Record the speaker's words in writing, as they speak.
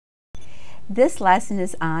This lesson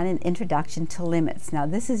is on an introduction to limits. Now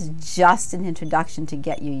this is just an introduction to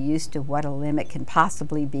get you used to what a limit can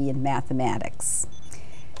possibly be in mathematics.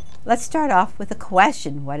 Let's start off with a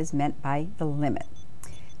question. What is meant by the limit?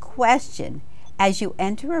 Question. As you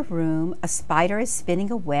enter a room, a spider is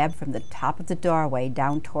spinning a web from the top of the doorway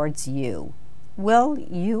down towards you. Will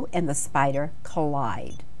you and the spider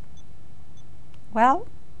collide? Well,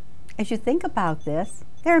 as you think about this,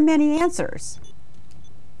 there are many answers.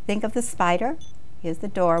 Think of the spider. Here's the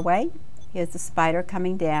doorway. Here's the spider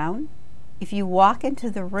coming down. If you walk into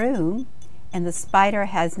the room and the spider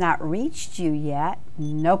has not reached you yet,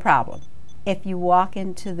 no problem. If you walk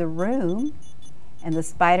into the room and the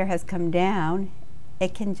spider has come down,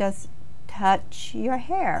 it can just touch your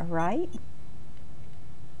hair, right?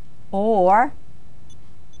 Or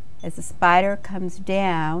as the spider comes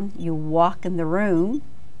down, you walk in the room,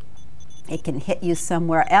 it can hit you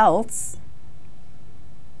somewhere else.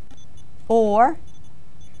 Or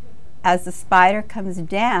as the spider comes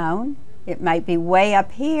down, it might be way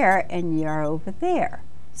up here and you're over there.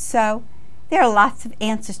 So there are lots of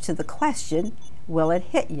answers to the question, will it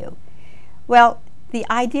hit you? Well, the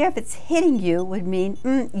idea if it's hitting you would mean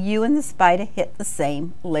you and the spider hit the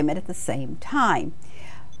same limit at the same time.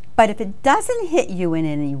 But if it doesn't hit you in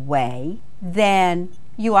any way, then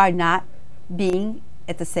you are not being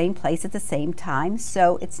at the same place at the same time,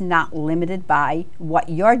 so it's not limited by what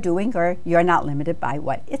you're doing, or you're not limited by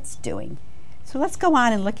what it's doing. So let's go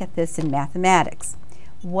on and look at this in mathematics.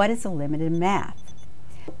 What is a limit in math?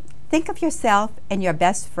 Think of yourself and your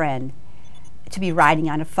best friend to be riding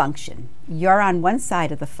on a function. You're on one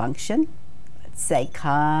side of the function, let's say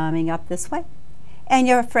coming up this way, and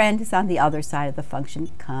your friend is on the other side of the function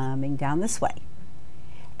coming down this way.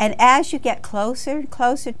 And as you get closer and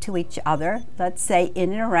closer to each other, let's say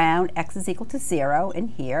in and around x is equal to 0 and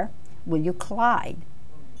here, will you collide?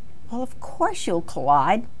 Well, of course you'll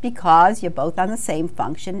collide because you're both on the same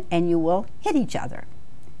function and you will hit each other.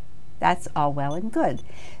 That's all well and good.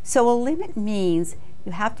 So a limit means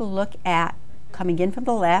you have to look at coming in from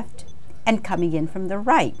the left and coming in from the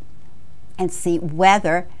right and see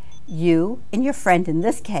whether you and your friend in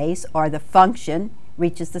this case, or the function,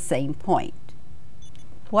 reaches the same point.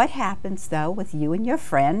 What happens though with you and your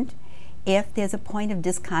friend if there's a point of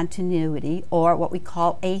discontinuity, or what we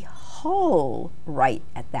call a hole right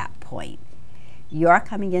at that point? You're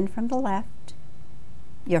coming in from the left,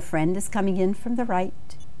 your friend is coming in from the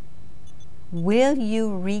right. Will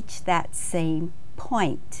you reach that same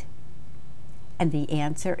point? And the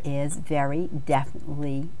answer is very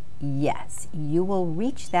definitely yes. You will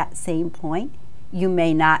reach that same point. You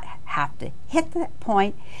may not have to hit that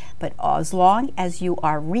point, but as long as you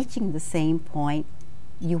are reaching the same point,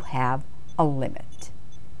 you have a limit.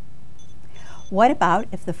 What about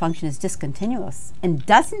if the function is discontinuous and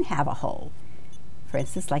doesn't have a hole? For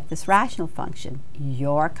instance, like this rational function.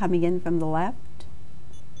 You're coming in from the left,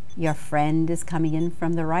 your friend is coming in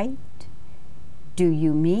from the right. Do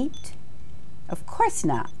you meet? Of course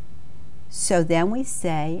not. So then we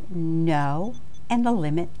say no, and the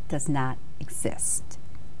limit does not exist.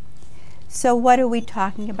 So what are we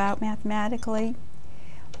talking about mathematically?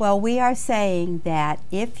 Well, we are saying that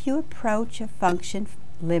if you approach a function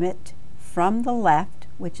limit from the left,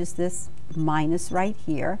 which is this minus right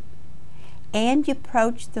here, and you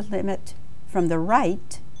approach the limit from the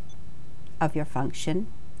right of your function,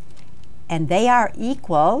 and they are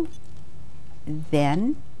equal,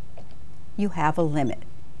 then you have a limit.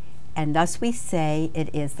 And thus we say it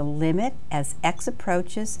is the limit as x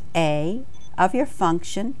approaches a of your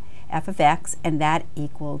function f of x, and that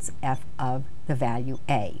equals f of the value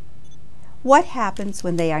a. What happens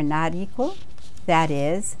when they are not equal? That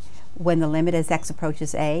is, when the limit as x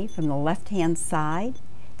approaches a from the left-hand side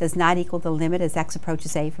does not equal the limit as x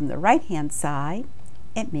approaches a from the right-hand side,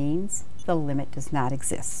 it means the limit does not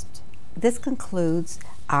exist. This concludes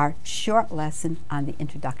our short lesson on the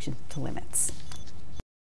introduction to limits.